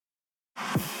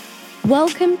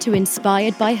Welcome to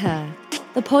Inspired by Her,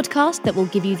 the podcast that will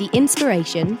give you the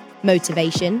inspiration,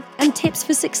 motivation, and tips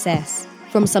for success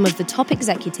from some of the top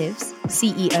executives,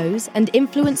 CEOs, and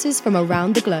influencers from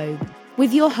around the globe.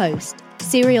 With your host,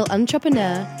 serial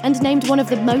entrepreneur, and named one of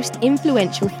the most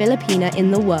influential Filipina in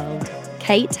the world,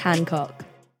 Kate Hancock.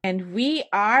 And we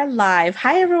are live.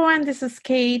 Hi, everyone. This is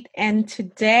Kate. And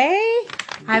today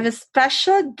I have a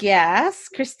special guest,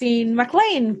 Kristin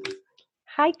Mclane.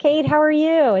 Hi, Kate. How are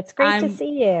you? It's great to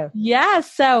see you. Yeah.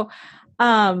 So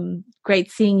great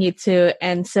seeing you too.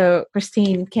 And so,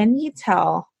 Kristin, can you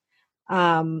tell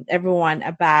everyone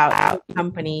about your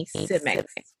company, CIMX?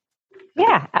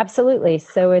 Yeah, absolutely.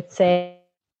 So it's a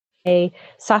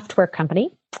software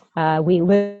company. We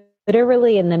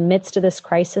literally, in the midst of this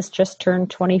crisis, just turned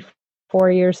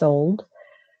 24 years old,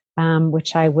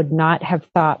 which I would not have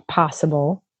thought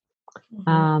possible.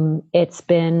 It's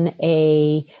been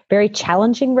a very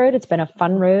challenging road. It's been a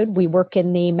fun road. We work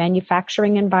in the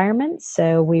manufacturing environment.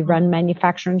 So we run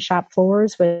manufacturing shop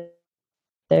floors with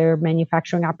their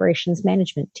manufacturing operations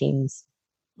management teams.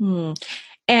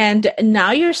 And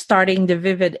now you're starting the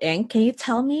Vivid Inc. Can you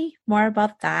tell me more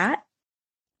about that?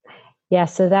 Yeah,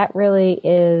 so that really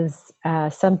is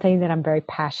something that I'm very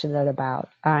passionate about.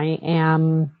 I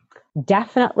am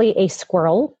definitely a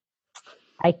squirrel.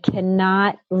 I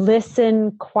cannot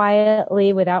listen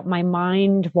quietly without my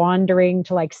mind wandering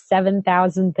to like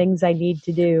 7,000 things I need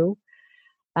to do.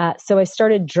 So I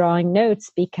started drawing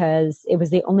notes because it was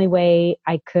the only way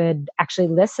I could actually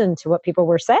listen to what people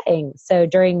were saying. So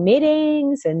during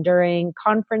meetings and during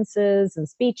conferences and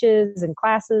speeches and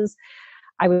classes,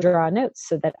 I would draw notes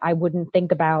so that I wouldn't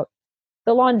think about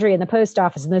the laundry and the post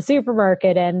office and the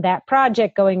supermarket and that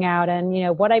project going out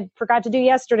and, what I forgot to do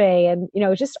yesterday. And,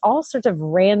 just all sorts of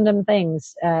random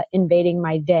things invading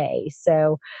my day.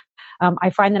 So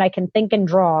I find that I can think and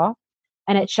draw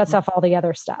and it shuts off all the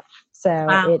other stuff. So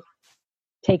It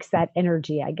takes that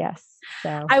energy, I guess.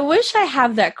 So I wish I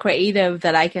have that creative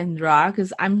that I can draw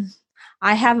because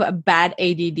I have a bad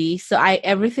ADD. So I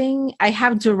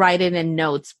have to write it in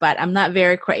notes, but I'm not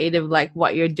very creative like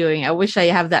what you're doing. I wish I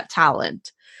have that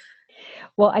talent.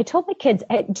 Well, I told my kids,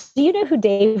 do you know who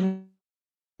Dave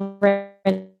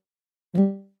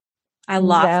I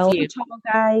lost you. Tall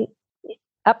guy?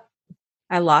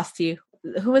 I lost you.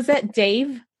 Who was it?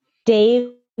 Dave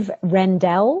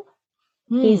Rendell.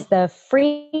 He's the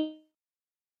Freak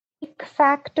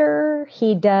Factor.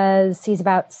 He's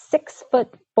about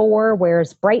 6'4",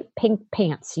 wears bright pink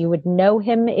pants. You would know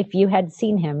him if you had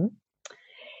seen him.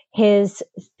 His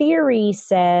theory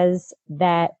says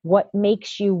that what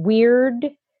makes you weird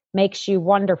makes you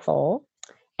wonderful.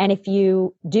 And if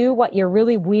you do what you're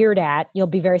really weird at, you'll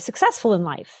be very successful in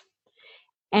life.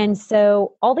 And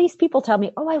so all these people tell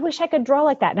me, I wish I could draw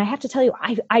like that. And I have to tell you,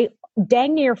 I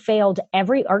dang near failed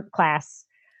every art class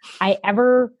I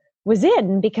ever was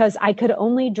in because I could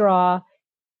only draw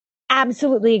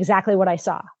absolutely exactly what I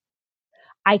saw.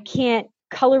 I can't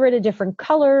color it a different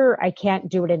color. I can't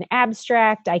do it in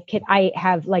abstract. I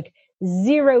have like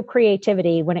zero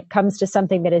creativity when it comes to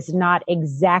something that is not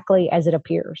exactly as it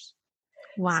appears.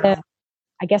 Wow. So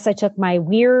I guess I took my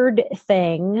weird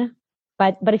thing,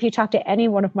 but if you talk to any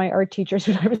one of my art teachers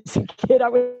when I was a kid, I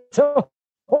was a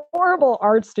horrible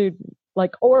art student,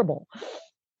 like horrible.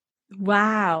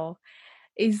 Wow.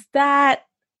 Is that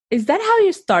how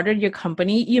you started your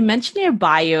company? You mentioned in your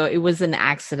bio it was an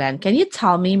accident. Can you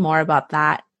tell me more about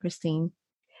that, Kristin?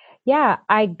 Yeah,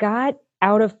 I got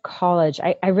out of college.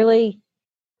 I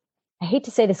hate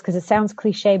to say this because it sounds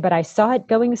cliche, but I saw it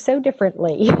going so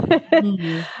differently.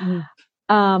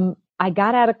 I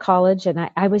got out of college and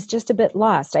I was just a bit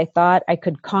lost. I thought I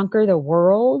could conquer the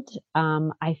world.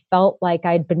 I felt like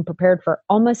I'd been prepared for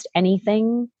almost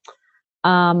anything.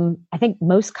 I think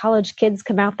most college kids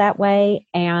come out that way,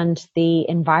 and the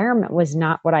environment was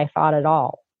not what I thought at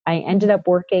all. I ended up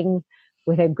working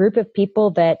with a group of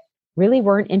people that really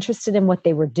weren't interested in what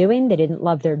they were doing. They didn't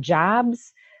love their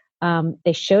jobs.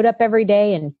 They showed up every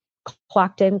day and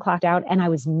clocked in, clocked out, and I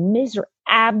was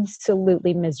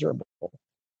absolutely miserable.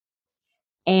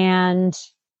 And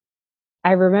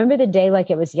I remember the day like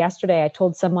it was yesterday. I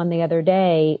told someone the other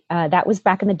day, that was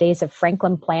back in the days of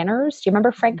Franklin planners. Do you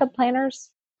remember Franklin planners?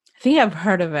 I think I've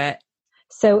heard of it.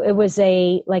 So it was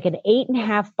an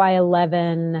 8.5 by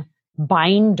 11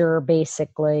 binder,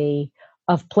 basically,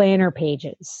 of planner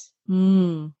pages.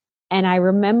 And I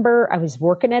remember I was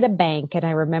working at a bank and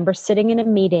I remember sitting in a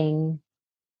meeting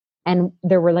and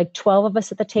there were like 12 of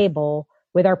us at the table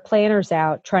with our planners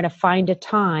out trying to find a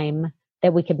time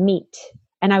that we could meet.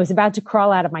 And I was about to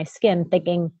crawl out of my skin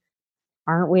thinking,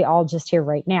 aren't we all just here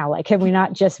right now? Like, can we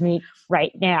not just meet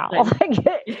right now? Like,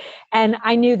 and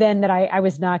I knew then that I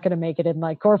was not going to make it in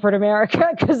like corporate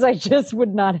America because I just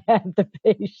would not have the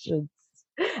patience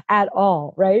at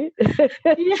all. Right.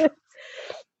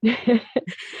 Yeah.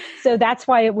 So that's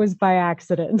why it was by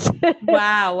accident.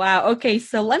 Wow. Okay.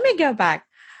 So let me go back.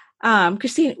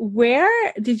 Kristin,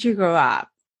 where did you grow up?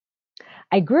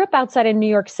 I grew up outside of New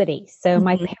York City. So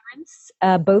my parents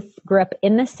both grew up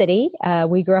in the city.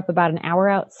 We grew up about an hour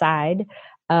outside.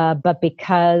 But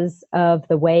because of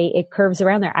the way it curves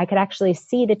around there, I could actually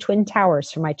see the Twin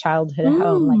Towers from my childhood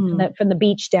home, like from the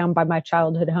beach down by my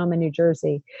childhood home in New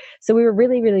Jersey. So we were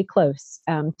really, really close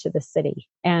to the city,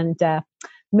 and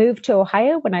moved to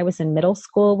Ohio when I was in middle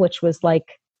school, which was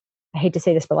like, I hate to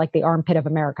say this, but like the armpit of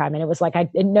America. I mean, it was like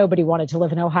nobody wanted to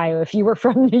live in Ohio if you were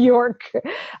from New York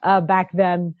back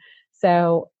then.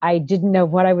 So I didn't know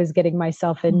what I was getting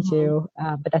myself into,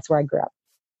 but that's where I grew up.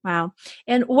 Wow.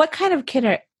 And what kind of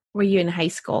kid were you in high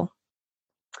school?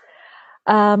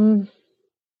 At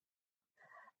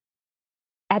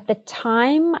the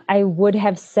time, I would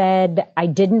have said I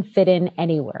didn't fit in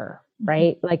anywhere,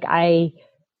 right? Like I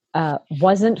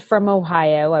wasn't from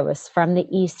Ohio. I was from the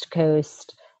East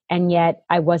Coast, and yet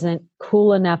I wasn't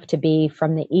cool enough to be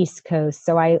from the East Coast.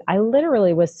 So I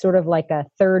literally was sort of like a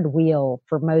third wheel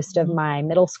for most of my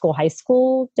middle school, high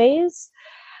school days.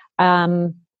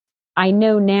 I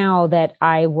know now that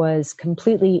I was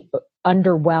completely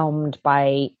underwhelmed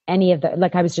by any of the,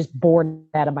 like I was just bored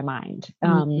out of my mind.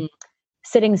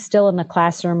 Sitting still in the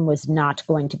classroom was not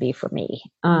going to be for me.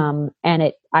 And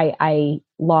I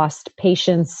lost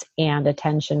patience and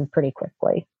attention pretty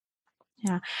quickly.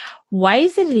 Yeah. Why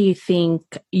is it that you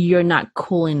think you're not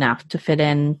cool enough to fit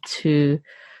into,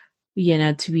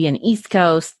 to be an East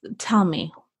Coast? Tell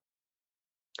me.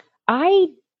 I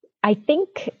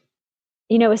think,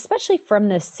 especially from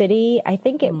the city, I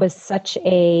think it was such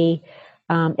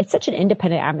it's such an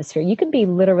independent atmosphere. You can be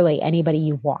literally anybody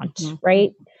you want,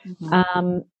 right?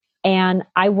 And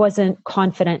I wasn't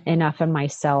confident enough in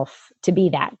myself to be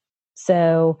that.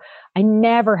 So I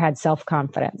never had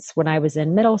self-confidence when I was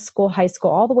in middle school, high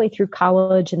school, all the way through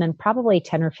college, and then probably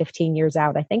 10 or 15 years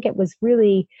out. I think it was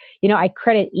really, I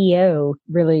credit EO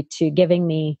really to giving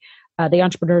me the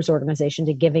Entrepreneurs Organization,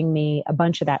 to giving me a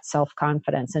bunch of that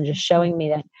self-confidence and just showing me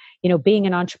that, being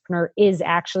an entrepreneur is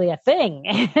actually a thing,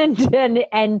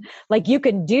 and like you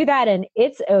can do that and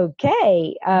it's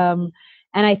okay. And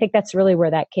I think that's really where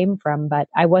that came from, but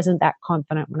I wasn't that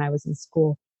confident when I was in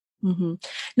school.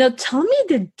 Now, tell me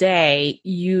the day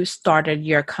you started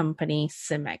your company,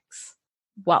 CIMX.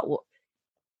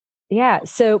 Yeah.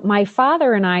 So my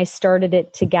father and I started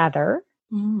it together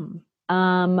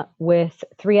with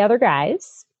 3 other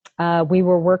guys. We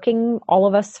were working, all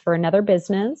of us, for another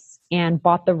business and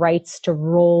bought the rights to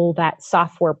roll that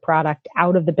software product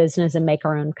out of the business and make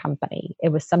our own company. It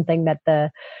was something that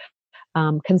the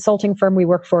consulting firm we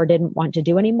worked for didn't want to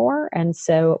do anymore. And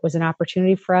so it was an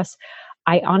opportunity for us.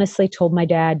 I honestly told my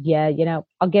dad,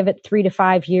 I'll give it 3 to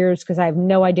 5 years because I have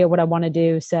no idea what I want to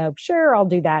do. So sure, I'll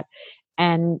do that.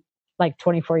 And like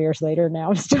 24 years later now,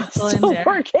 I'm still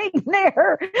working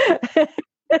there.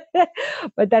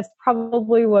 But that's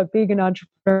probably what being an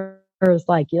entrepreneur is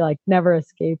like. You like never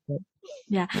escape it.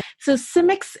 Yeah. So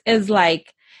CIMX is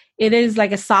like, it is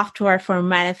like a software for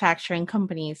manufacturing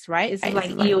companies, right? It's like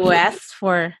EOS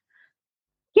for...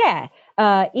 Yeah.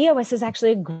 EOS is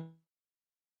actually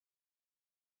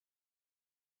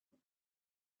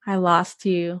I lost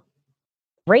you.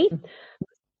 Great.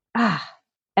 Am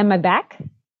I back?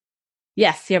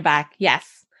 Yes, you're back.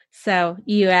 Yes. So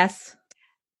EOS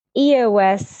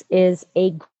is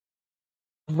a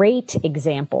great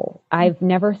example. I've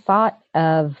never thought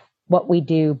of what we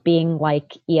do being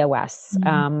like EOS.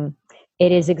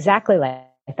 It is exactly like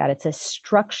that. It's a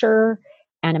structure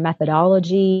and a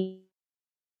methodology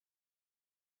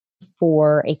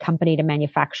for a company to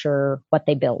manufacture what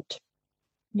they build.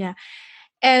 Yeah.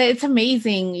 And it's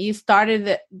amazing. You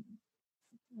started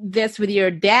this with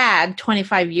your dad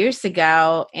 25 years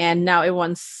ago, and now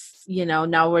everyone's,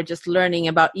 now we're just learning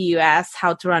about EOS,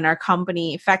 how to run our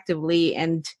company effectively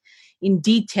and in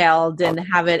detail, and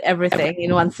have everything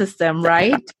in one system,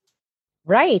 right?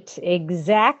 Right,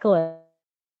 exactly.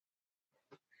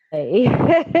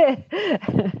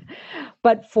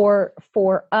 But for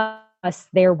us,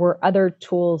 there were other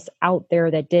tools out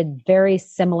there that did very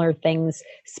similar things,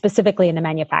 specifically in the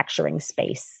manufacturing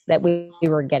space that we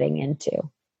were getting into.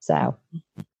 So,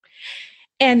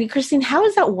 and Kristin, how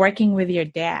is that working with your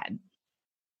dad?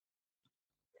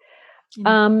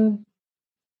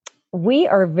 We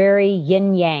are very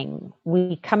yin yang.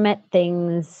 We come at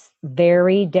things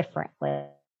very differently.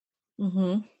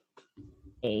 Mm-hmm.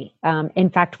 In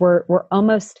fact, we're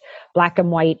almost black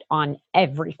and white on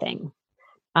everything.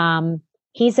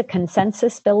 He's a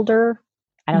consensus builder.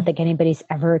 I don't think anybody's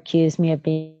ever accused me of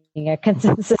being a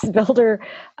consensus builder.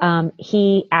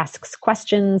 He asks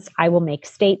questions. I will make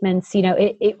statements. You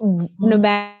know, no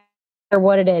matter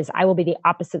what it is, I will be the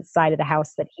opposite side of the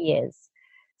house that he is.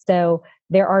 So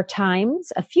there are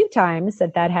times, a few times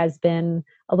that has been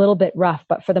a little bit rough,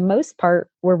 but for the most part,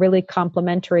 we're really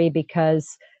complementary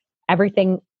because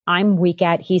everything I'm weak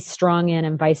at, he's strong in,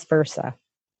 and vice versa.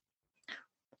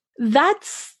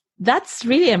 That's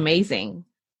really amazing.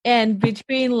 And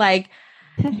between like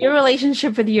your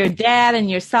relationship with your dad and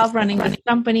yourself running this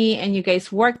company and you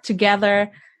guys work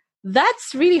together,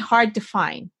 that's really hard to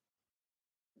find.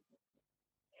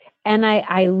 And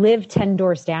I live 10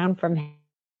 doors down from him.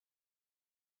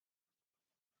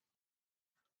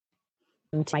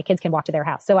 My kids can walk to their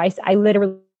house. So I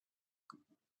literally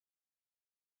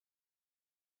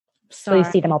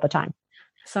see them all the time.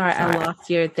 Sorry, I lost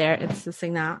you there. It's the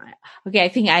signal. Okay, I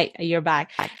think you're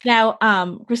back. Now,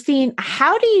 Kristin,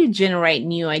 how do you generate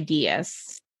new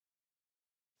ideas?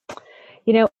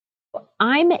 You know,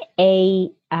 I'm a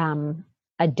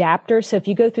adapter. So if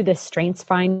you go through the Strengths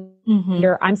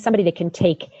Finder, I'm somebody that can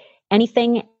take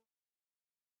anything,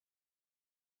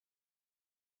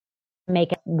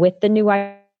 make it with the new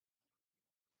idea.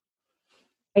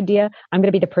 I'm going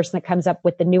to be the person that comes up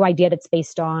with the new idea that's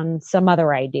based on some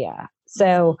other idea.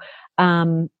 So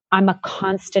I'm a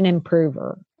constant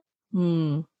improver.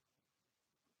 Not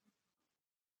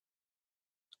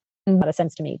a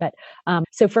sense to me, but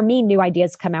so for me, new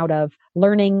ideas come out of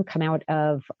learning, come out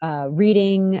of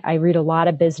reading. I read a lot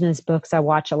of business books. I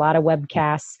watch a lot of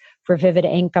webcasts. For Vivid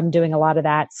Inc., I'm doing a lot of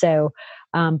that. So,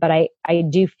 but I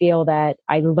do feel that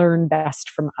I learn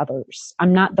best from others.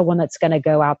 I'm not the one that's going to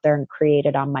go out there and create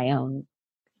it on my own.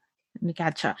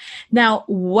 Gotcha. Now,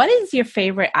 what is your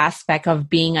favorite aspect of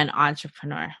being an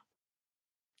entrepreneur?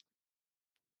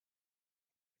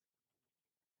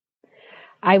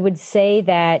 I would say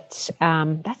that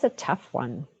that's a tough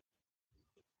one.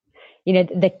 You know,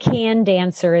 the canned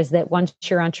answer is that once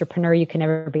you're an entrepreneur, you can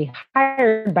never be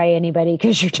hired by anybody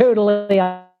because you're totally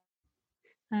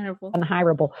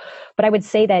unhireable. But I would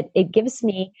say that it gives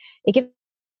me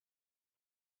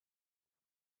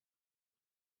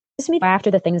after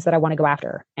the things that I want to go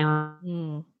after.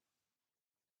 You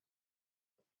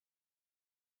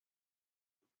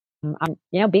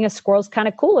know, being a squirrel is kind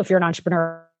of cool if you're an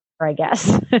entrepreneur, I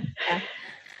guess.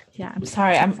 Yeah, I'm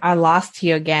sorry. I lost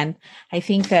you again. I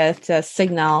think that the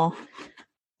signal.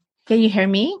 Can you hear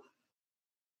me?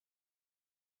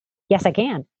 Yes, I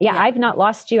can. Yeah, I've not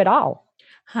lost you at all.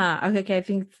 Okay. I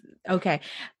think, okay,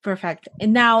 perfect.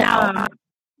 And now,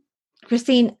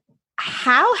 Kristin,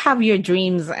 how have your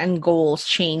dreams and goals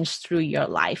changed through your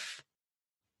life?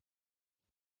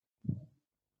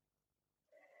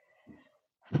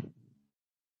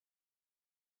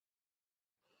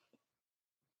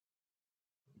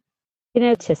 You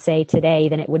know, to say today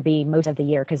than it would be most of the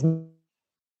year because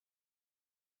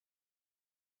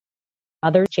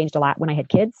others changed a lot when I had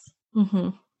kids.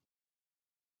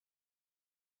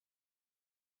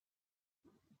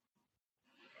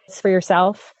 It's for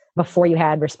yourself before you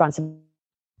had responsibility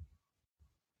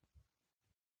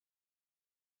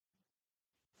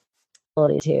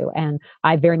to, and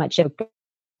I very much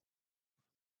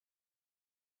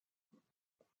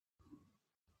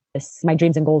my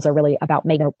dreams and goals are really about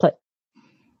making a put.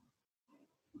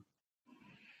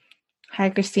 Hi,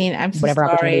 Kristin. I'm so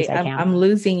sorry. I'm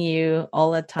losing you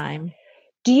all the time.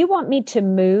 Do you want me to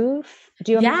move?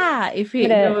 Do you? If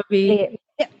it would be.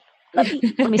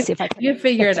 Let me see if I can. You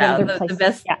figure it out. The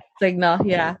best signal.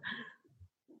 Yeah.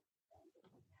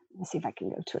 Let me see if I can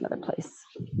go to another place.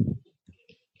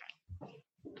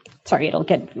 Sorry, it'll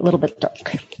get a little bit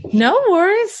dark. No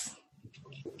worries.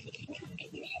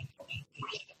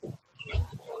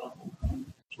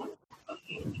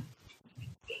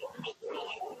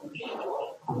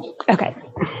 Okay.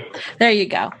 There you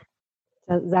go.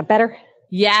 So is that better?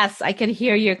 Yes, I can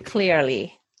hear you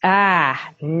clearly.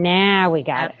 Now we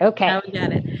got it. Okay. Now we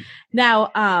got it. Now,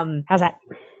 how's that?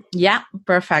 Yeah,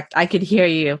 perfect. I could hear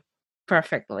you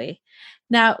perfectly.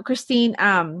 Now,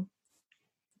 Kristin,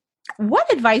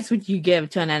 what advice would you give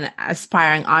to an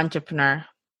aspiring entrepreneur?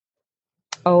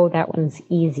 Oh, that one's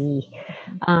easy.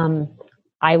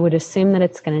 I would assume that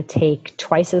it's going to take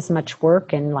twice as much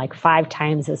work and like 5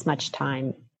 times as much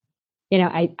time. You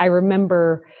know, I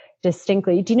remember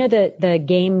distinctly. Do you know the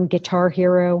game Guitar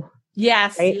Hero?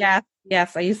 Yes, right?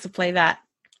 yes. I used to play that.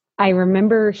 I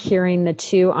remember hearing the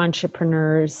 2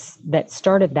 entrepreneurs that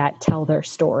started that tell their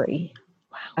story.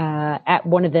 Wow. at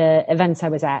one of the events I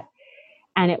was at.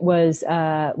 And it was,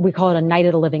 we call it a night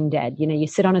of the living dead. You know, you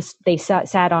sit on they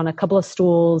sat on a couple of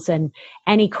stools and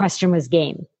any question was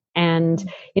game. And,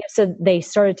 you know, so they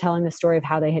started telling the story of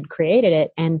how they had created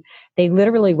it. And they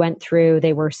literally went through,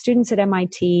 they were students at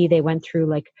MIT. They went through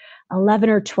like 11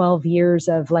 or 12 years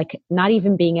of like not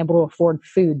even being able to afford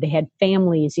food. They had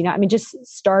families, you know, I mean, just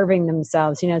starving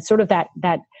themselves, you know, sort of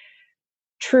that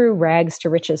true rags to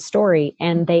riches story.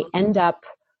 And they end up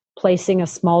placing a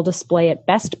small display at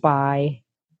Best Buy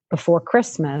before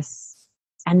Christmas,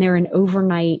 and they're an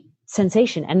overnight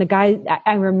sensation. And the guy,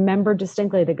 I remember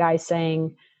distinctly the guy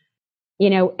saying, you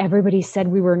know, everybody said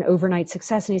we were an overnight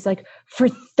success. And he's like, for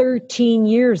 13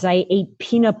 years, I ate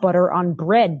peanut butter on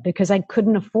bread because I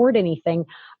couldn't afford anything.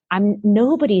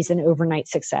 Nobody's an overnight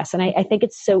success. And I think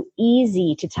it's so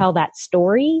easy to tell that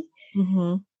story.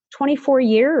 24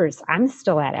 years, I'm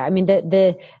still at it. I mean,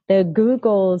 the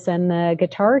Googles and the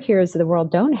Guitar Heroes of the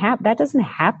world that doesn't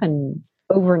happen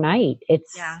overnight.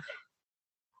 It's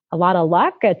a lot of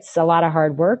luck. It's a lot of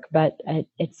hard work, but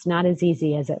it's not as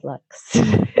easy as it looks.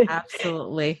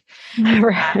 Absolutely.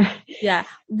 Yeah.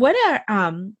 What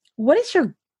is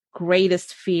your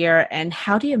greatest fear and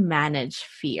how do you manage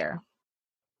fear?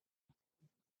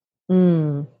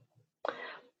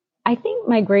 I think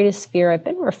my greatest fear, I've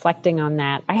been reflecting on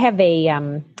that. I have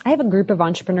a group of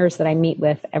entrepreneurs that I meet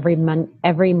with every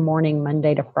morning,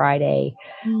 Monday to Friday.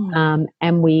 And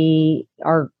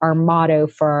our motto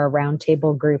for our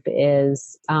roundtable group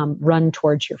is, run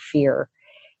towards your fear.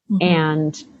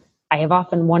 And I have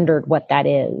often wondered what that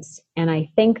is. And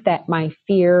I think that my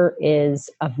fear is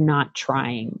of not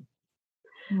trying.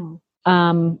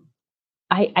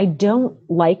 I don't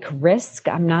like risk.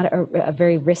 I'm not a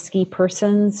very risky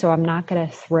person, so I'm not going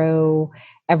to throw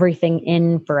everything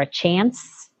in for a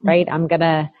chance, right? I'm going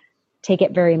to take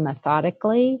it very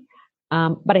methodically.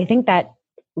 But I think that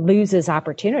loses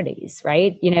opportunities,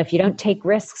 right? You know, if you don't take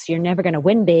risks, you're never going to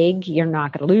win big. You're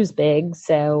not going to lose big.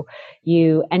 So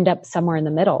you end up somewhere in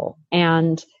the middle.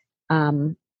 And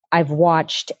I've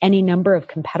watched any number of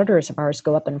competitors of ours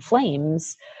go up in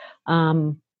flames.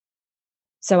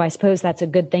 So I suppose that's a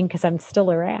good thing because I'm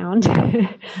still around.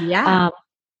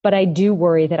 But I do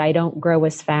worry that I don't grow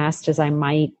as fast as I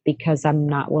might because I'm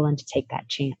not willing to take that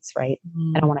chance, right?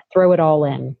 I don't want to throw it all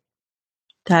in.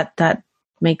 That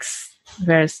makes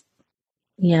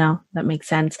that makes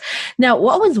sense. Now,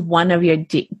 what was one of your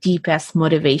deepest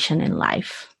motivation in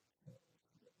life?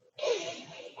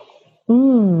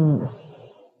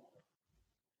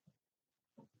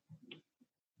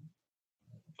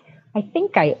 I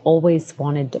think I always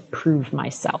wanted to prove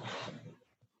myself.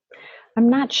 I'm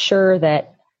not sure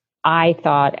that I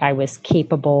thought I was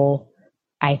capable.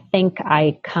 I think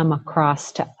I come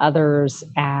across to others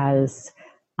as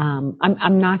I'm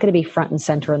not going to be front and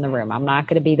center in the room. I'm not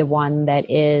going to be the one that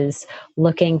is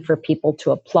looking for people to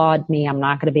applaud me. I'm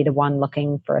not going to be the one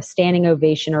looking for a standing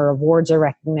ovation or awards or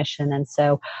recognition. And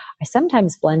so I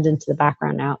sometimes blend into the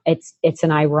background now. It's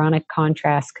an ironic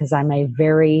contrast because I'm a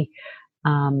very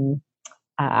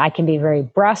I can be very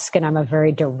brusque and I'm a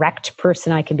very direct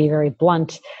person. I can be very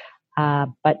blunt.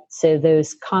 But so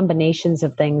those combinations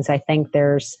of things, I think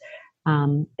there's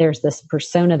this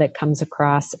persona that comes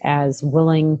across as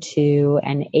willing to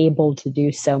and able to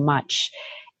do so much.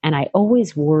 And I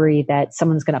always worry that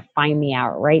someone's going to find me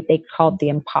out, right? They call it the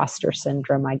imposter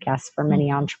syndrome, I guess, for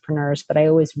many entrepreneurs. But I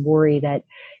always worry that,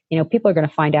 you know, people are going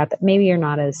to find out that maybe you're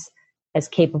not as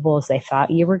capable as they thought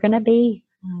you were going to be.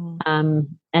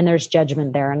 And there's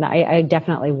judgment there. And I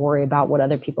definitely worry about what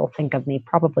other people think of me,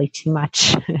 probably too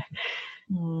much.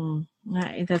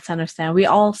 That's understandable. We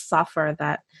all suffer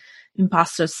that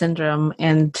imposter syndrome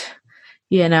and,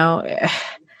 you know,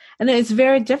 and it's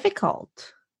very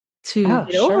difficult to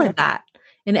get over that.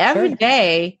 And every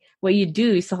day what you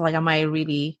do is sort of like, am I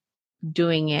really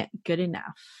doing it good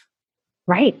enough?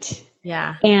 Right.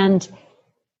 Yeah. And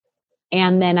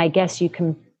then I guess you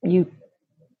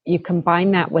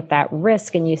combine that with that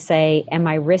risk and you say, am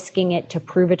I risking it to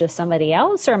prove it to somebody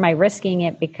else, or am I risking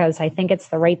it because I think it's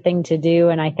the right thing to do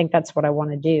and I think that's what I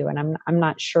want to do? And I'm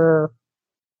not sure.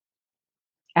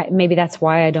 Maybe that's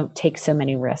why I don't take so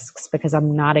many risks, because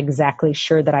I'm not exactly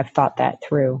sure that I've thought that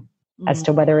through as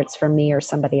to whether it's for me or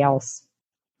somebody else.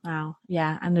 Wow.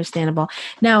 Yeah, understandable.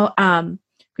 Now,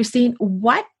 Kristin,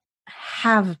 what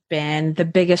have been the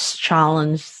biggest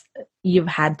challenge you've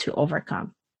had to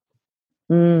overcome?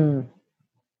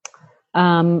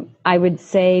 I would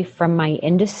say from my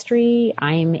industry,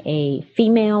 I'm a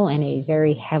female in a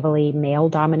very heavily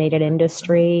male-dominated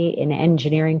industry in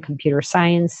engineering, computer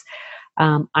science.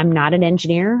 I'm not an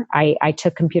engineer. I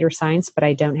took computer science, but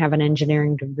I don't have an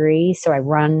engineering degree. So I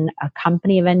run a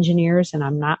company of engineers and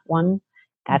I'm not one.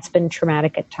 That's been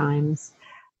traumatic at times.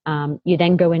 You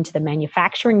then go into the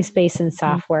manufacturing space in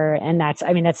software, and that's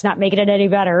not making it any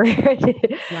better.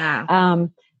 Yeah.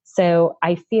 So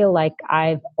I feel like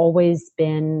I've always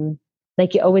been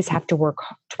like, you always have to work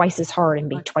twice as hard and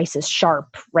be twice as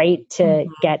sharp, right? To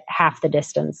get half the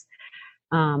distance.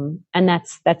 And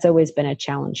that's always been a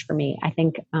challenge for me. I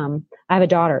think, I have a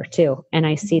daughter too, and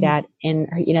I see that in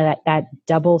her, that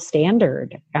double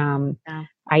standard.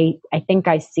 I think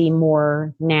I see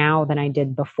more now than I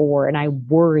did before, and I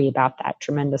worry about that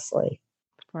tremendously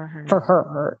for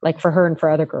her and for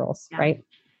other girls. Yeah. Right.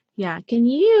 Yeah. Can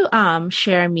you,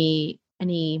 share me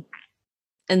any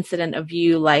incident of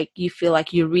you, like you feel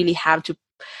like you really have to,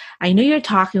 I know you're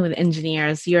talking with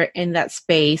engineers, you're in that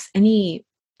space, any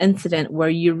incident where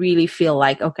you really feel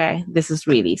like, okay, this is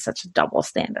really such a double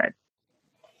standard?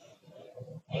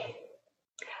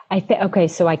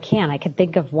 So I can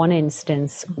think of one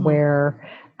instance where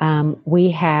we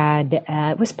had,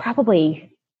 it was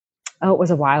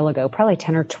a while ago, probably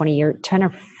 10 or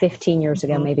 15 years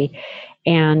ago, maybe.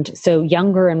 And so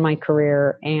younger in my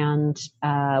career, and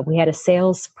we had a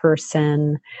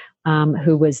salesperson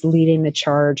who was leading the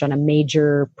charge on a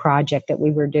major project that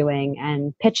we were doing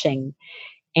and pitching.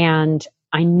 And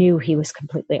I knew he was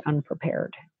completely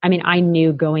unprepared. I mean, I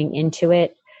knew going into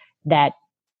it that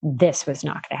this was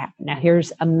not going to happen. Now,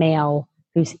 here's a male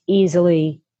who's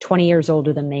easily 20 years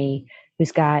older than me,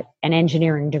 who's got an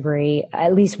engineering degree,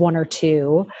 at least one or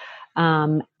two,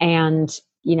 and,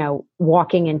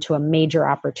 walking into a major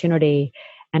opportunity.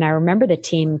 And I remember the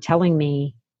team telling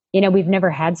me, we've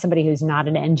never had somebody who's not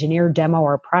an engineer demo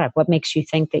our product. What makes you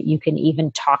think that you can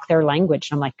even talk their language?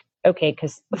 And I'm like, okay,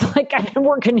 because I've been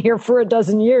working here for a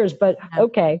dozen years, but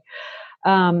okay.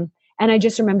 And I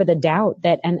just remember the doubt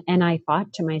that, and I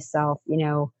thought to myself,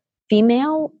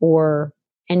 female or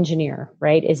engineer,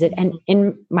 right? Is it, and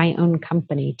in my own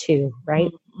company too,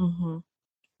 right? Mm-hmm.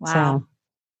 Wow. So,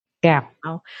 yeah.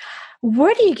 Wow.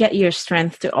 Where do you get your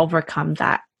strength to overcome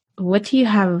that? What do you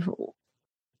have?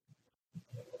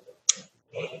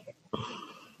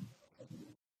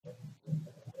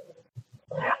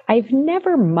 I've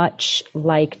never much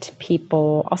liked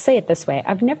people, I'll say it this way,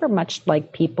 I've never much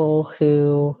liked people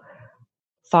who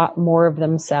thought more of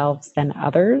themselves than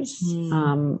others.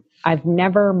 I've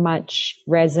never much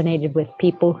resonated with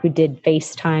people who did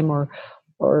FaceTime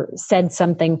or said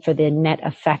something for the net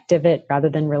effect of it rather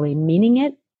than really meaning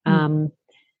it.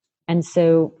 And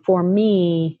so for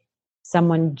me,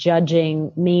 someone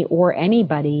judging me or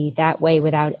anybody that way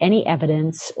without any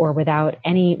evidence or without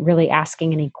any really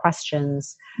asking any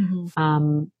questions,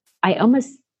 I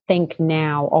almost think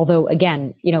now, although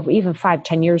again, even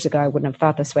 5-10 years ago, I wouldn't have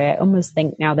thought this way. I almost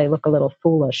think now they look a little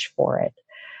foolish for it.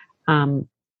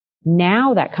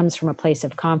 Now that comes from a place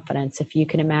of confidence. If you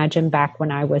can imagine back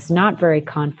when I was not very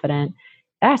confident,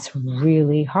 that's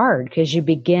really hard because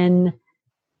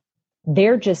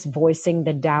they're just voicing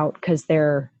the doubt because they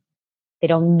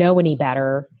don't know any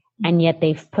better. And yet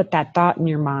they've put that thought in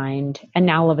your mind. And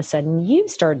now all of a sudden you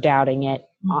start doubting it.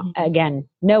 Again,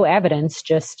 no evidence,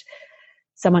 just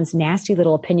someone's nasty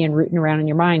little opinion rooting around in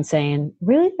your mind saying,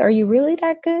 really, are you really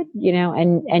that good?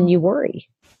 And you worry.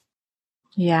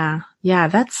 Yeah.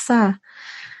 That's,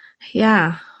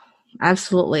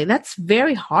 absolutely. That's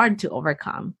very hard to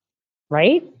overcome.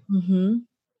 Right. Yeah.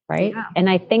 Right. And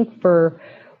I think for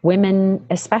women,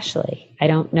 especially, I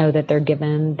don't know that they're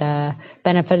given the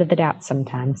benefit of the doubt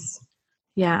sometimes.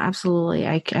 Yeah, absolutely.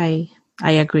 I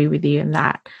agree with you in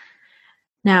that.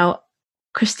 Now,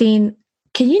 Kristin,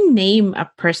 can you name a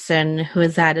person who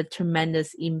has had a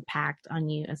tremendous impact on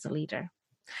you as a leader?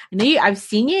 I know I've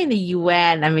seen you in the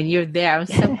UN. I mean, you're there. I'm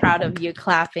so proud of you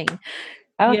clapping.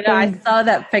 I saw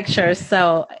that picture.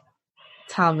 So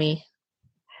tell me.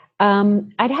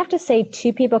 I'd have to say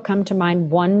two people come to mind,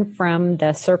 one from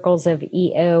the circles of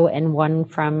EO and one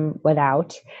from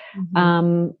without.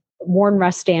 Warren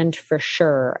Rustand for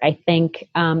sure. I think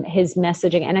his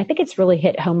messaging, and I think it's really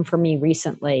hit home for me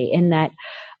recently in that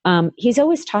he's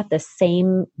always taught the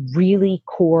same really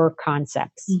core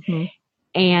concepts.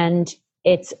 And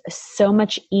it's so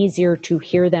much easier to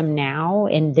hear them now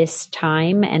in this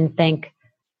time and think,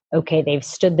 okay, they've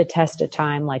stood the test of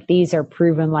time. Like these are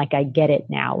proven, like I get it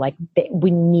now. Like we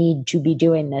need to be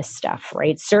doing this stuff,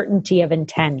 right? Certainty of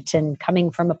intent and coming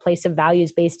from a place of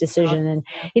values-based decision and,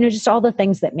 just all the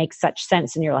things that make such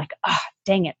sense. And you're like,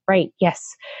 dang it. Right.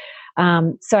 Yes.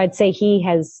 So I'd say he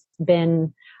has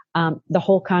been, the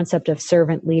whole concept of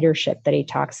servant leadership that he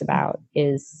talks about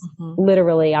is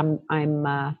literally,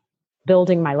 I'm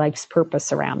building my life's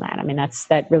purpose around that. I mean,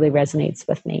 that really resonates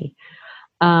with me.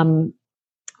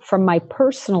 From my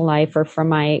personal life, or from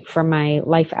my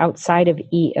life outside of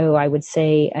EO, I would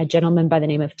say a gentleman by the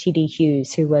name of T.D.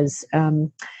 Hughes, who was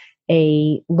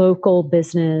a local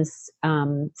business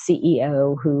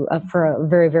CEO who for a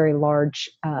very, very large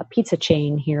pizza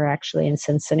chain here, actually in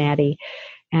Cincinnati,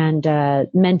 and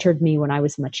mentored me when I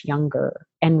was much younger,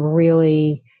 and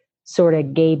really sort of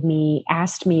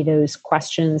asked me those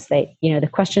questions that, the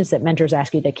questions that mentors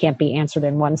ask you that can't be answered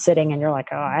in one sitting. And you're like,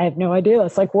 oh, I have no idea.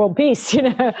 It's like world peace,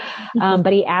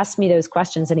 But he asked me those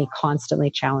questions, and he constantly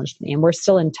challenged me. And we're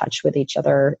still in touch with each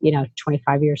other,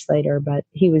 25 years later. But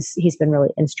he's been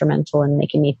really instrumental in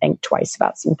making me think twice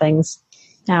about some things.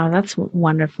 Now, that's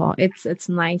wonderful. It's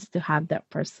nice to have that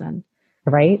person,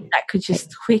 right? That could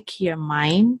just tweak your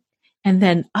mind, and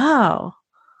then, oh,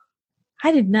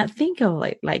 I did not think of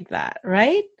it like that,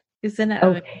 right? Isn't it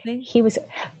amazing?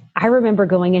 I remember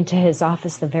going into his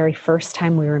office the very first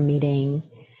time we were meeting.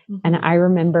 Mm-hmm. And I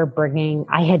remember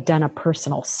I had done a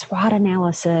personal SWOT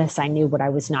analysis. I knew what I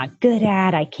was not good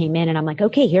at. I came in and I'm like,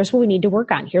 okay, here's what we need to work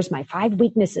on. Here's my 5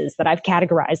 weaknesses that I've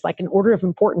categorized like an order of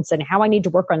importance and how I need to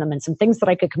work on them and some things that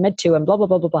I could commit to and blah, blah,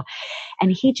 blah, blah, blah.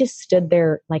 And he just stood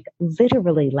there like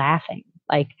literally laughing,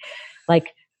 like,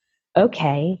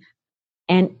 okay.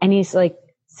 And he's like,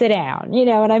 sit down,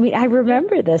 and I mean, I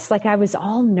remember this, like I was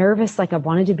all nervous, like I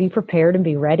wanted to be prepared and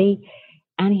be ready.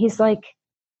 And he's like,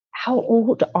 how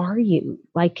old are you?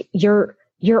 Like, you're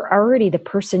already the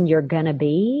person you're going to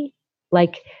be.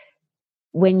 Like,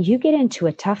 when you get into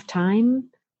a tough time,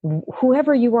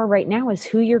 whoever you are right now is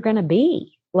who you're going to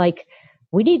be. Like,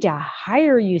 we need to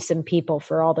hire you some people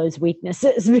for all those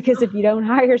weaknesses, because if you don't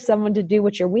hire someone to do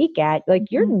what you're weak at, like,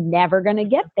 you're never going to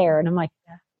get there. And I'm like,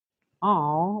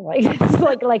 oh, like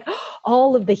it's like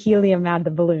all of the helium out of the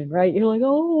balloon, right? You're like,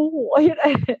 oh,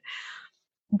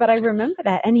 but I remember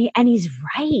that, and he's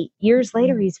right. Years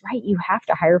later, he's right. You have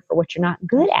to hire for what you're not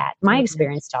good at. My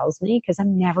experience tells me, because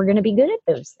I'm never going to be good at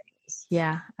those things.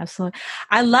 Yeah, absolutely.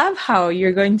 I love how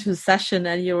you're going to a session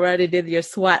and you already did your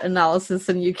SWOT analysis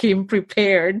and you came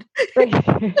prepared.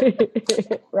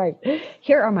 Right.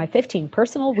 Here are my 15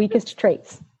 personal weakest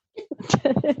traits.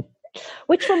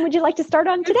 Which one would you like to start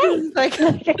on today?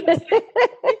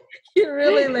 You're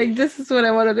really like, this is what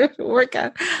I want to work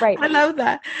on. Right. I love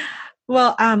that.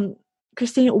 Well,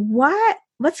 Kristin, what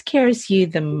scares you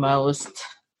the most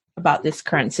about this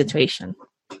current situation?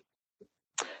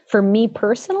 For me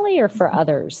personally, or for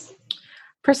others?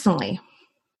 Personally.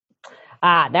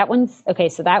 That one's okay.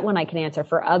 So that one I can answer.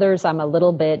 For others, I'm a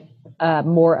little bit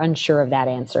more unsure of that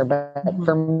answer. But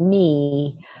for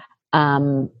me,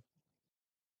 I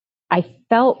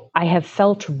have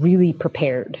felt really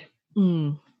prepared.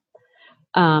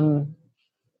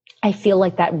 I feel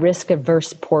like that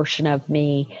risk-averse portion of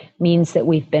me means that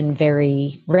we've been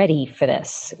very ready for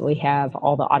this. We have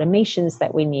all the automations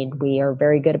that we need. We are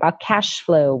very good about cash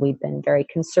flow. We've been very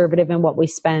conservative in what we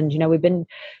spend. We've been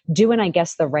doing, I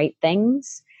guess, the right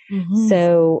things. Mm-hmm.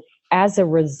 So as a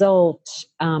result,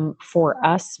 for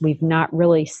us, we've not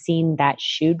really seen that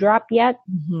shoe drop yet.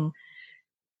 Mm-hmm.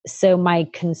 So my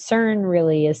concern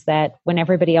really is that when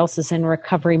everybody else is in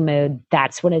recovery mode,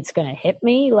 that's when it's going to hit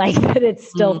me, like that it's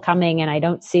still coming and I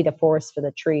don't see the forest for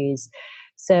the trees.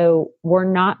 So we're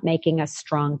not making a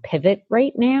strong pivot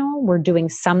right now. We're doing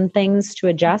some things to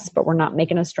adjust, but we're not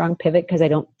making a strong pivot because I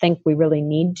don't think we really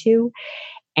need to.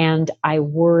 And I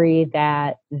worry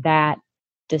that that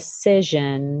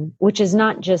decision, which is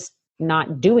not just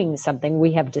not doing something,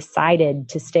 we have decided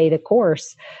to stay the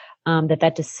course,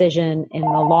 that decision in the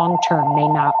long term may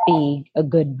not be a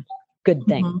good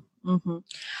thing. Mm-hmm, mm-hmm.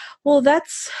 Well,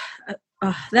 that's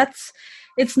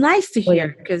it's nice to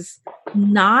hear, because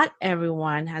not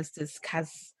everyone has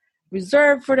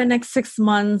reserved for the next 6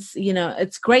 months.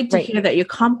 It's great to hear that your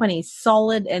company is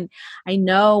solid, and I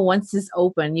know once it's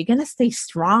open, you're gonna stay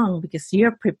strong because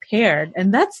you're prepared,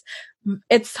 and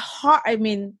it's hard. I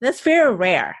mean, that's very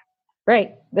rare.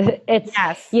 Right. It's,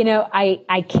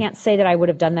 I can't say that I would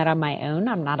have done that on my own.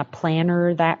 I'm not a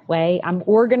planner that way. I'm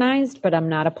organized, but I'm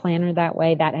not a planner that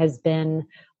way. That has been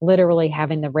literally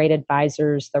having the right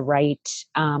advisors, the right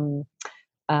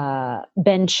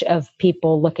bench of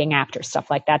people looking after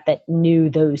stuff like that knew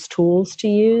those tools to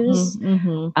use.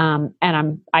 Mm-hmm.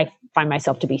 And I find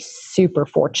myself to be super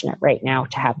fortunate right now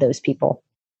to have those people.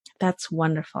 That's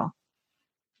wonderful.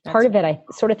 Part of it, I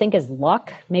sort of think, is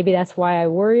luck. Maybe that's why I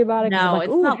worry about it. No, like,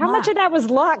 it's not how luck. Much of that was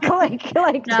luck? No, I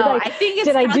think it's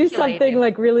did I do something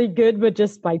like really good, but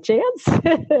just by chance?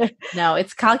 No,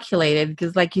 it's calculated,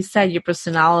 because, like you said, your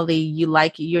personality,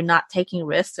 you're not taking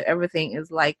risks. So everything is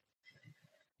like,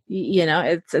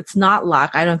 it's not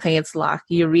luck. I don't think it's luck.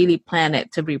 You really plan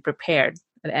it to be prepared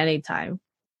at any time.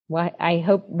 Well, I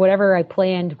hope whatever I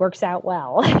planned works out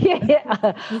well.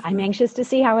 I'm anxious to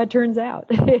see how it turns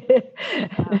out.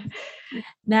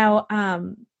 Now,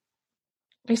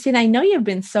 Kristin, I know you've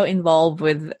been so involved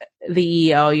with the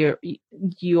EO.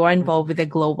 You are involved with the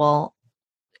global,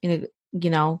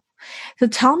 So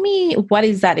tell me, what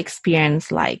is that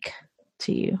experience like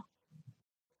to you?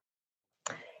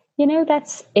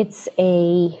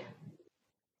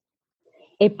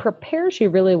 It prepares you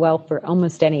really well for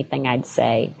almost anything, I'd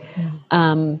say.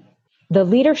 The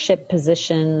leadership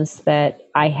positions that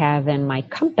I have in my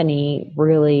company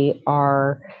really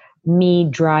are me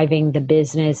driving the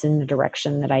business in the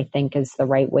direction that I think is the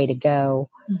right way to go.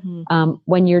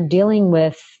 When you're dealing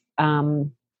with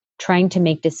trying to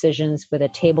make decisions with a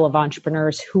table of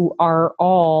entrepreneurs who are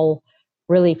all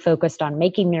really focused on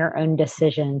making their own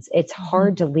decisions, it's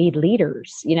hard to lead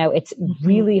leaders. It's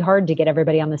really hard to get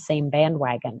everybody on the same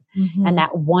bandwagon. And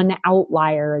that one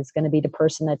outlier is going to be the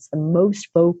person that's the most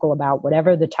vocal about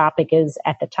whatever the topic is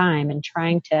at the time, and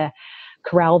trying to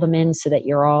corral them in so that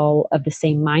you're all of the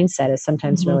same mindset is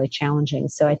sometimes really challenging.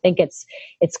 So I think it's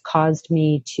caused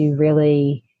me to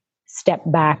really step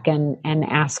back and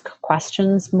ask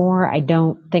questions more. I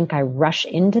don't think I rush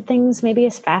into things maybe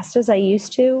as fast as I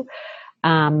used to.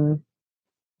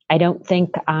 I don't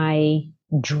think I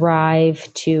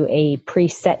drive to a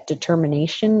preset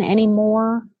determination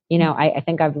anymore. I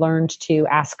think I've learned to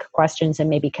ask questions and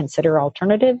maybe consider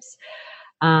alternatives.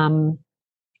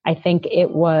 I think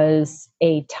it was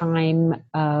a time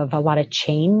of a lot of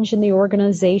change in the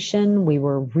organization. We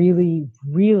were really,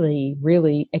 really,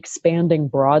 really expanding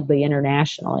broadly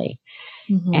internationally.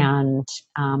 And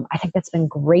I think that's been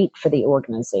great for the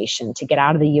organization to get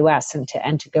out of the US and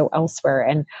to go elsewhere.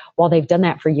 And while they've done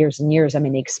that for years and years,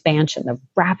 the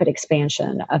rapid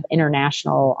expansion of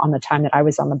international on the time that I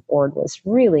was on the board was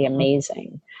really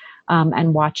amazing.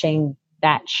 And watching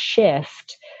that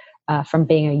shift from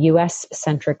being a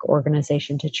US-centric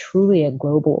organization to truly a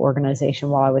global organization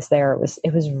while I was there,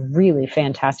 it was really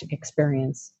fantastic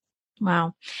experience.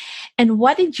 Wow. And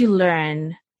what did you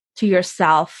learn to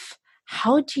yourself?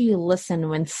 How do you listen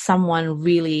when someone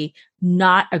really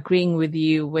not agreeing with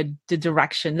you with the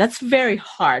direction? That's very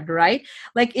hard, right?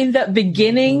 Like in the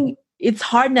beginning, it's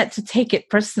hard not to take it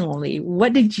personally.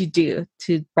 What did you do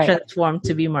to transform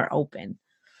to be more open?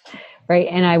 Right.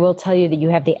 And I will tell you that you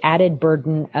have the added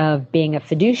burden of being a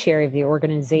fiduciary of the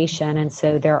organization. And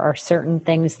so there are certain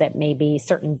things that may be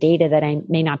certain data that I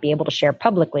may not be able to share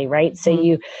publicly. Right. So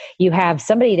you have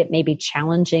somebody that may be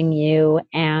challenging you,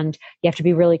 and you have to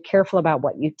be really careful about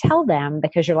what you tell them,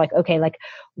 because you're like, okay, like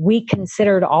we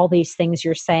considered all these things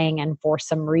you're saying, and for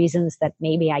some reasons that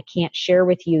maybe I can't share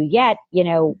with you yet,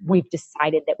 we've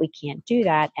decided that we can't do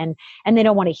that. And they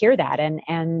don't want to hear that.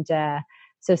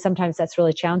 So sometimes that's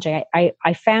really challenging.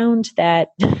 I found that,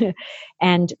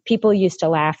 and people used to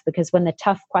laugh because when the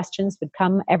tough questions would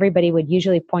come, everybody would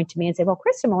usually point to me and say, well,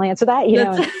 Kristin will answer that.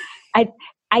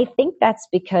 I think that's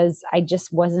because I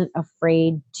just wasn't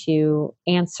afraid to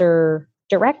answer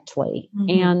directly.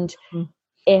 And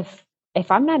if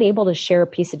I'm not able to share a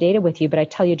piece of data with you, but I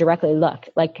tell you directly, look,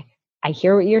 like I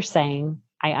hear what you're saying.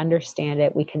 I understand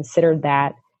it. We considered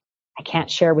that. I can't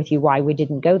share with you why we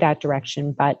didn't go that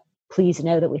direction, but please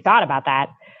know that we thought about that.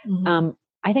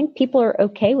 I think people are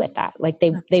okay with that. Like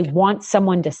they want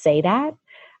someone to say that,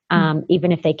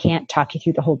 even if they can't talk you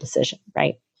through the whole decision.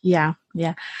 Right. Yeah.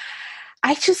 Yeah.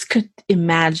 I just could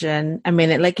imagine,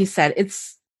 like you said,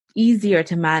 it's easier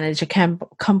to manage a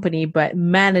company, but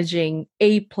managing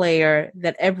a player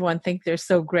that everyone thinks they're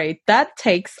so great, that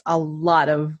takes a lot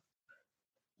of,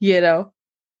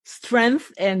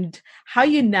 strength, and how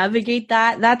you navigate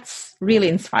that. That's really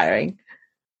inspiring.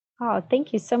 Oh,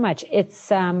 thank you so much.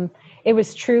 It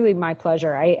was truly my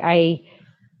pleasure. I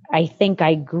think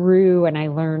I grew and I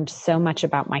learned so much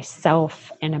about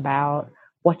myself and about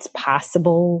what's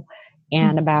possible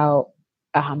and about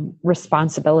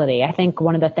responsibility. I think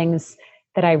one of the things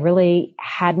that I really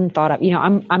hadn't thought of,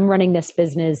 I'm running this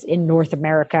business in North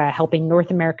America, helping North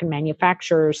American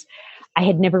manufacturers. I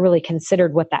had never really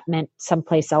considered what that meant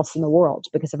someplace else in the world,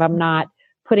 because if I'm not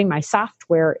putting my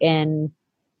software in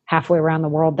halfway around the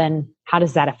world, then how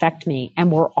does that affect me? And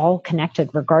we're all connected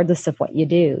regardless of what you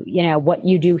do. What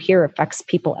you do here affects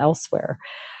people elsewhere.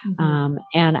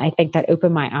 And I think that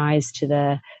opened my eyes to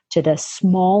the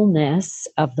smallness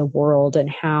of the world and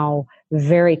how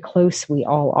very close we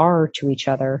all are to each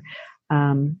other.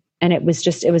 And it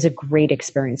was a great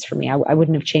experience for me. I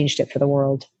wouldn't have changed it for the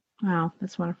world. Wow,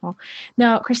 that's wonderful.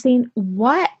 Now, Kristin,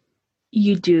 what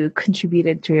you do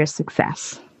contributed to your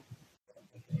success?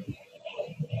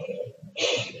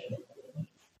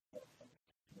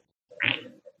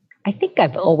 I think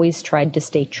I've always tried to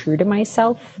stay true to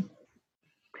myself.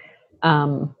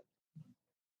 And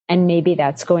maybe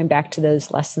that's going back to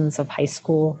those lessons of high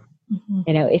school. Mm-hmm.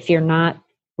 You know, if you're not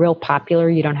real popular,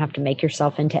 you don't have to make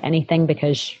yourself into anything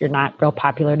because you're not real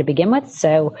popular to begin with.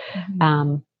 So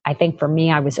I think for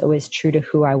me, I was always true to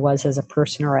who I was as a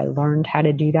person, or I learned how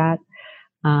to do that.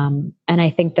 And I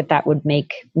think that that would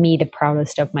make me the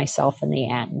proudest of myself in the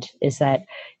end, is that,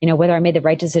 you know, whether I made the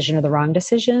right decision or the wrong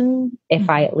decision, if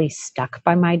I at least stuck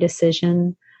by my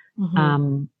decision,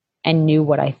 and knew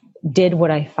what I did, what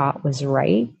I thought was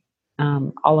right,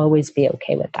 I'll always be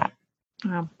okay with that.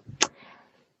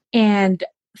 And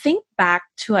think back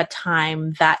to a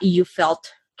time that you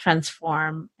felt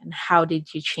transformed, and how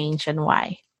did you change and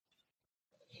why?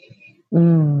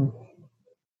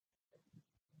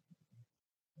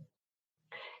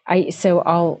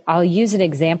 I'll use an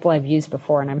example I've used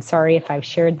before, and I'm sorry if I've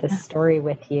shared this story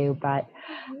with you, but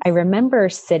I remember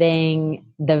sitting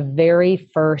the very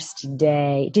first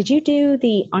day. Did you do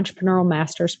the Entrepreneurial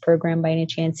Masters program by any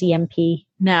chance, EMP?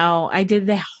 No, I did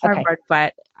the Harvard,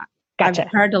 but Gotcha.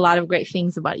 I've heard a lot of great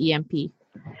things about EMP.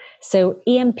 So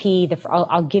EMP,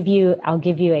 I'll give you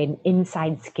an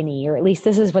inside skinny, or at least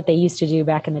this is what they used to do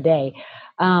back in the day.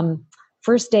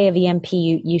 First day of EMP,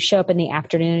 you show up in the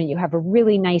afternoon and you have a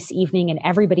really nice evening, and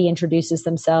everybody introduces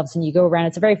themselves, and you go around.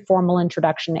 It's a very formal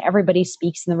introduction. Everybody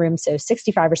speaks in the room. So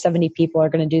 65 or 70 people are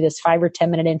going to do this 5 or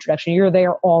 10 minute introduction. You're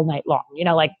there all night long, you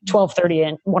know, like 12:30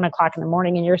 and 1 o'clock in the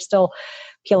morning, and you're still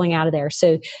peeling out of there.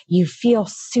 So you feel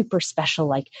super special,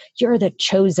 like you're the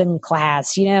chosen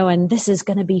class, you know, and this is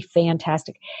going to be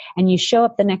fantastic. And you show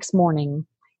up the next morning,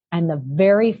 and the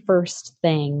very first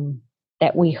thing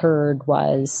that we heard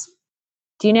was,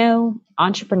 do you know,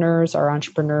 entrepreneurs are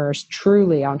entrepreneurs,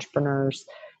 truly entrepreneurs,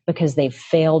 because they've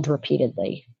failed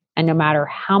repeatedly. And no matter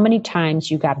how many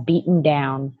times you got beaten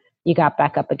down, you got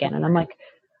back up again. And I'm like,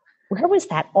 where was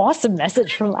that awesome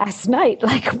message from last night?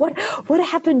 Like, what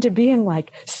happened to being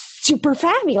like super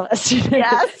fabulous?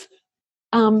 Yes.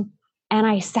 And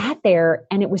I sat there,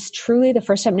 and it was truly the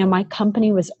first time. Now, my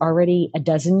company was already a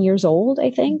dozen years old, I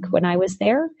think, when I was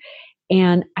there.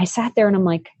 And I sat there and I'm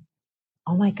like,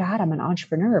 oh my God, I'm an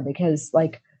entrepreneur, because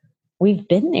like we've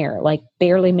been there, like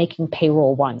barely making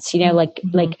payroll once, you know, like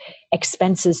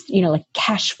expenses, you know, like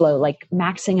cash flow, like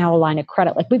maxing out a line of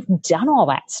credit. Like we've done all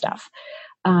that stuff.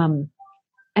 And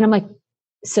I'm like,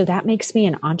 so that makes me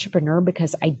an entrepreneur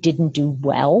because I didn't do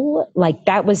well. Like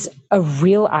that was a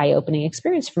real eye-opening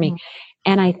experience for me.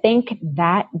 And I think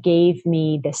that gave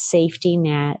me the safety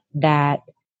net that,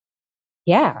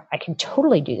 yeah, I can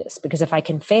totally do this, because if I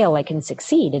can fail, I can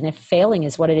succeed. And if failing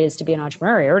is what it is to be an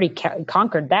entrepreneur, I already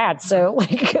conquered that. So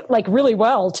like really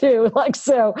well too. Like,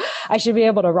 so I should be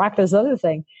able to rock this other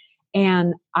thing.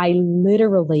 And I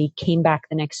literally came back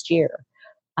the next year.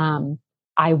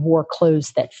 I wore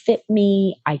clothes that fit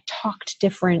me. I talked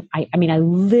different. I mean, I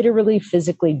literally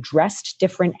physically dressed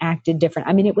different, acted different.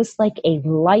 I mean, it was like a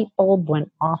light bulb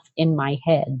went off in my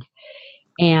head,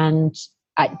 and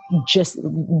I just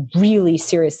really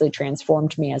seriously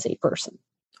transformed me as a person.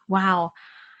 Wow.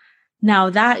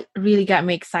 Now that really got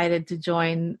me excited to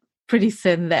join pretty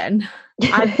soon then.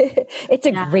 It's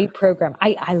a great program.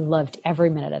 I loved every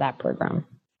minute of that program.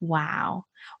 Wow.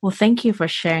 Well, thank you for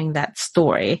sharing that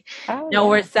story. Oh, now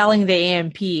we're selling the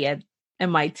AMP at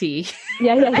MIT.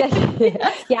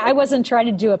 Yeah, I wasn't trying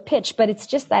to do a pitch, but it's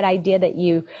just that idea that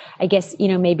you, I guess, you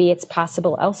know, maybe it's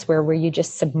possible elsewhere where you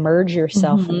just submerge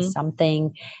yourself in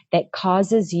something that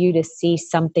causes you to see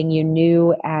something you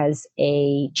knew as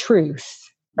a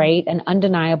truth, right? An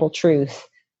undeniable truth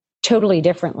totally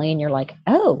differently. And you're like,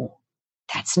 oh,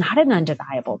 that's not an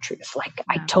undeniable truth. Like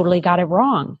I totally got it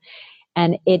wrong.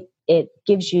 And it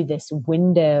gives you this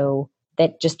window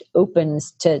that just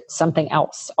opens to something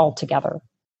else altogether.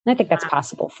 And I think that's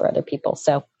possible for other people.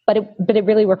 So, but it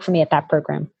really worked for me at that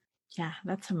program. Yeah,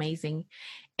 that's amazing.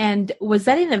 And was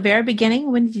that in the very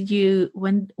beginning? When did you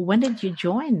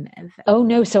join? Oh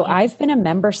no, so I've been a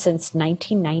member since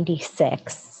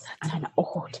 1996. I'm an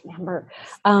old member.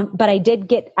 But I did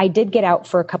get out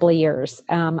for a couple of years.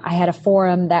 I had a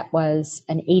forum that was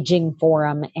an aging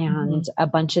forum, and a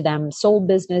bunch of them sold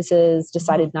businesses,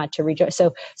 decided not to rejoin.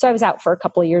 So I was out for a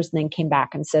couple of years and then came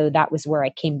back. And so that was where I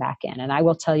came back in. And I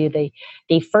will tell you,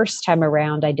 the first time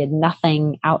around, I did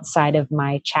nothing outside of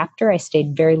my chapter. I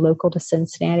stayed very local to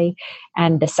Cincinnati.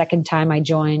 And the second time I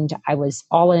joined, I was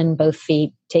all in, both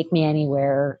feet, take me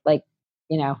anywhere, like,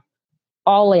 you know,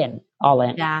 all in.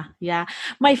 Yeah.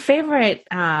 My favorite,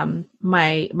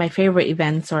 my favorite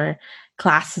events or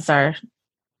classes are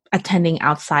attending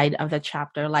outside of the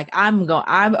chapter. Like I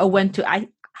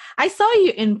saw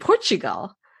you in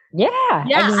Portugal. Yeah,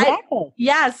 exactly.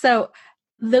 So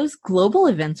those global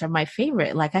events are my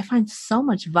favorite. Like I find so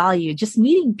much value just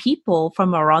meeting people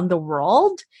from around the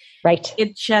world. Right.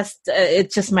 It's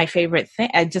just my favorite thing.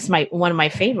 One of my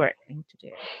favorite things to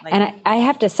do. Like, and I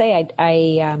have to say,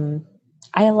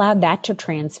 I allowed that to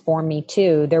transform me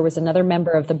too. There was another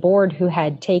member of the board who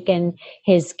had taken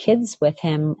his kids with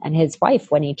him and his wife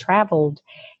when he traveled.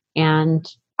 And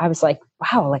I was like,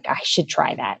 wow, like I should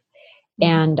try that.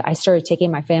 And I started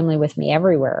taking my family with me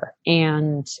everywhere.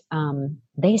 And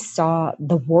they saw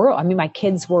the world. I mean, my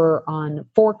kids were on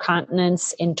 4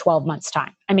 continents in 12 months'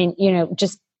 time. I mean,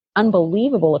 just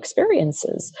unbelievable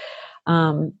experiences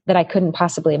that I couldn't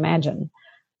possibly imagine.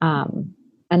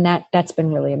 And that's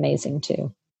been really amazing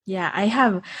too. Yeah, I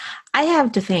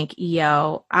have to thank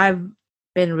EO. I've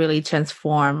been really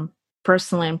transformed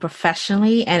personally and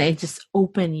professionally, and it just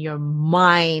opened your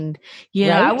mind.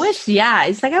 Right? I wish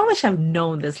I've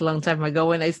known this a long time ago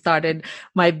when I started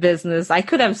my business. I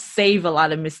could have saved a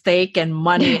lot of mistake and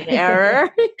money and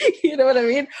error. You know what I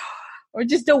mean? Or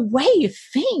just the way you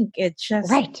think. It's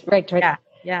just right.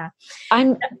 Yeah.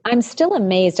 I'm still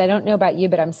amazed. I don't know about you,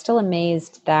 but I'm still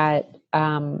amazed that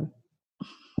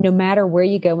no matter where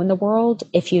you go in the world,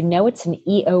 if you know it's an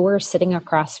EOer sitting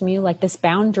across from you, like this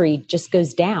boundary just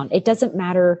goes down. It doesn't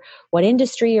matter what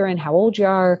industry you're in, how old you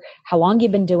are, how long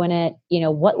you've been doing it,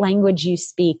 what language you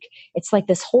speak. It's like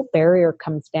this whole barrier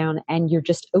comes down and you're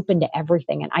just open to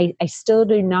everything. And I still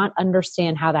do not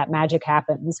understand how that magic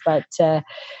happens, but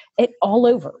it all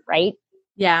over, right?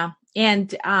 Yeah.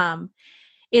 And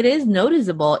it is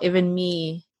noticeable, even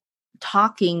me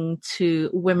talking to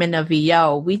women of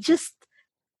EO,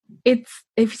 if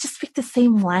we just speak the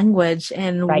same language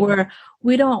and right.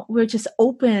 we're just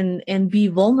open and be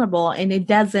vulnerable, and it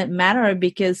doesn't matter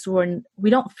because we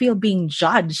don't feel being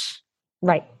judged.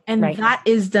 Right. And that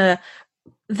is the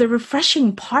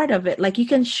refreshing part of it. Like you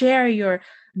can share your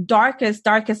darkest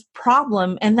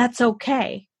problem and that's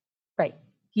okay. Right.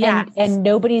 Yeah. And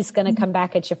nobody's going to come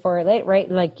back at you for it, right?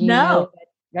 Like,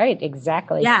 right.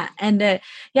 Exactly. Yeah. And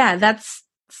that's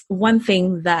one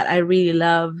thing that I really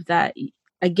love, that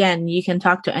again, you can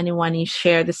talk to anyone, you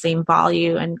share the same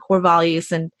value and core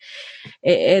values, and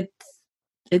it's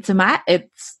a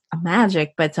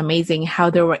magic, but it's amazing how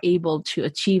they were able to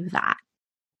achieve that.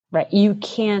 Right. You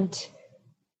can't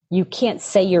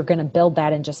say you're going to build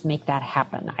that and just make that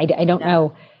happen. I don't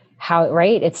know how,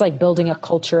 right? It's like building a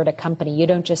culture at a company. You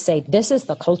don't just say, this is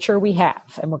the culture we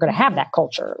have and we're going to have that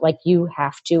culture. Like you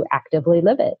have to actively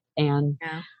live it. And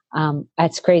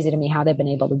that's crazy to me how they've been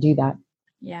able to do that.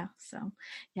 Yeah. So,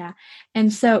 yeah.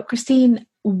 And so, Kristin,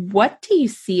 what do you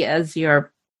see as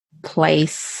your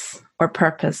place or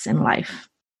purpose in life?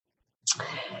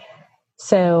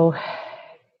 So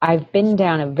I've been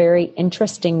down a very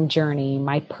interesting journey.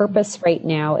 My purpose right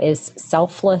now is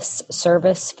selfless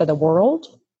service for the world.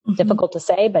 Mm-hmm. Difficult to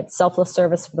say, but selfless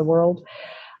service for the world.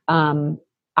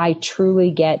 I truly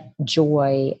get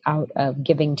joy out of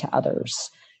giving to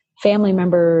others, family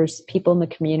members, people in the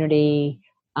community,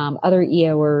 other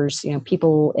EOers,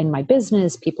 people in my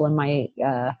business, people in my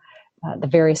the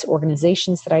various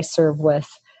organizations that I serve with.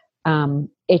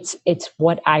 It's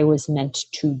what I was meant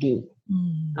to do.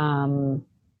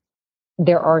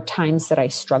 There are times that I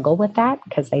struggle with that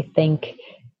because I think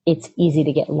it's easy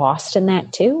to get lost in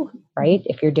that too, right?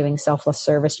 If you're doing selfless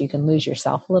service, you can lose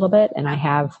yourself a little bit. And I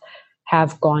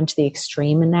have gone to the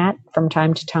extreme in that from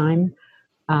time to time.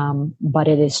 But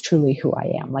it is truly who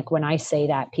I am. Like when I say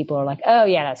that, people are like, oh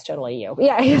yeah, that's totally you.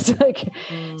 Yeah. It's like,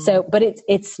 so, but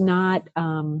it's not,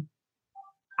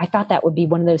 I thought that would be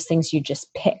one of those things you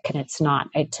just pick, and it's not.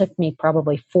 It took me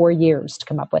probably 4 years to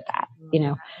come up with that,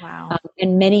 Wow.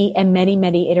 And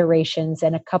many iterations,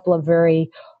 and a couple of very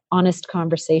honest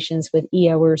conversations with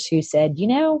EOers who said,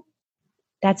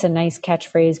 that's a nice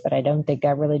catchphrase, but I don't think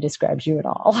that really describes you at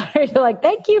all. You're like,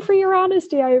 thank you for your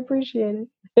honesty. I appreciate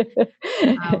it.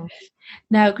 Wow.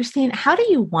 Now, Kristin, how do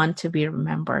you want to be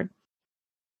remembered?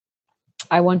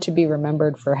 I want to be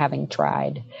remembered for having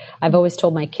tried. I've always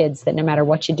told my kids that no matter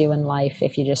what you do in life,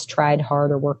 if you just tried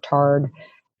hard or worked hard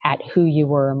at who you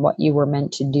were and what you were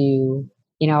meant to do,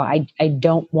 I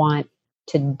don't want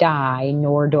to die,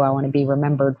 nor do I want to be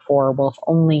remembered for, well, if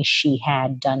only she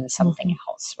had done something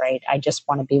else, right? I just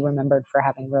want to be remembered for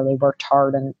having really worked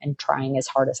hard and trying as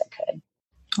hard as I could.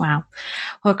 Wow.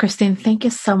 Well, Kristin, thank you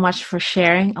so much for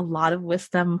sharing a lot of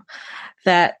wisdom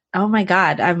that, oh my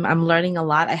God, I'm learning a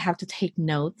lot. I have to take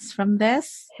notes from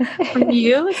this from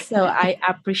you. So I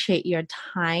appreciate your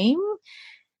time.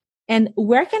 And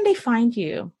where can they find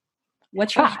you?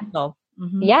 What's your handle?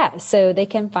 Yeah, so they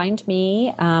can find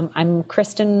me. I'm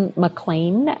Kristin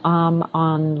Mclane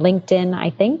on LinkedIn, I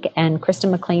think, and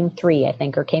Kristin Mclane 3, I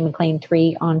think, or K Mclane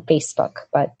 3 on Facebook.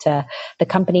 But the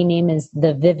company name is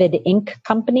the Vivid Ink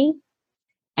Company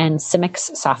and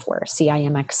CIMX Software,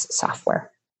 CIMX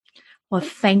Software. Well,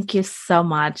 thank you so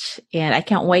much. And I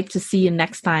can't wait to see you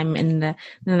next time in the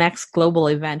next global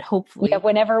event, hopefully. Yeah,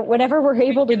 whenever we're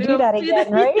able to do that again,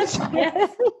 right? Yes.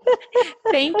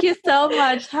 Thank you so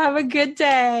much. Have a good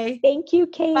day. Thank you,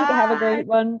 Kate. Bye. Have a great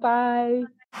one. Bye.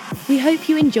 We hope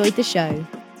you enjoyed the show.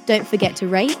 Don't forget to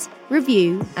rate,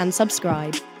 review, and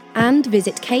subscribe. And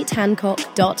visit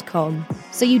katehancock.com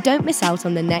so you don't miss out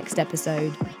on the next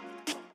episode.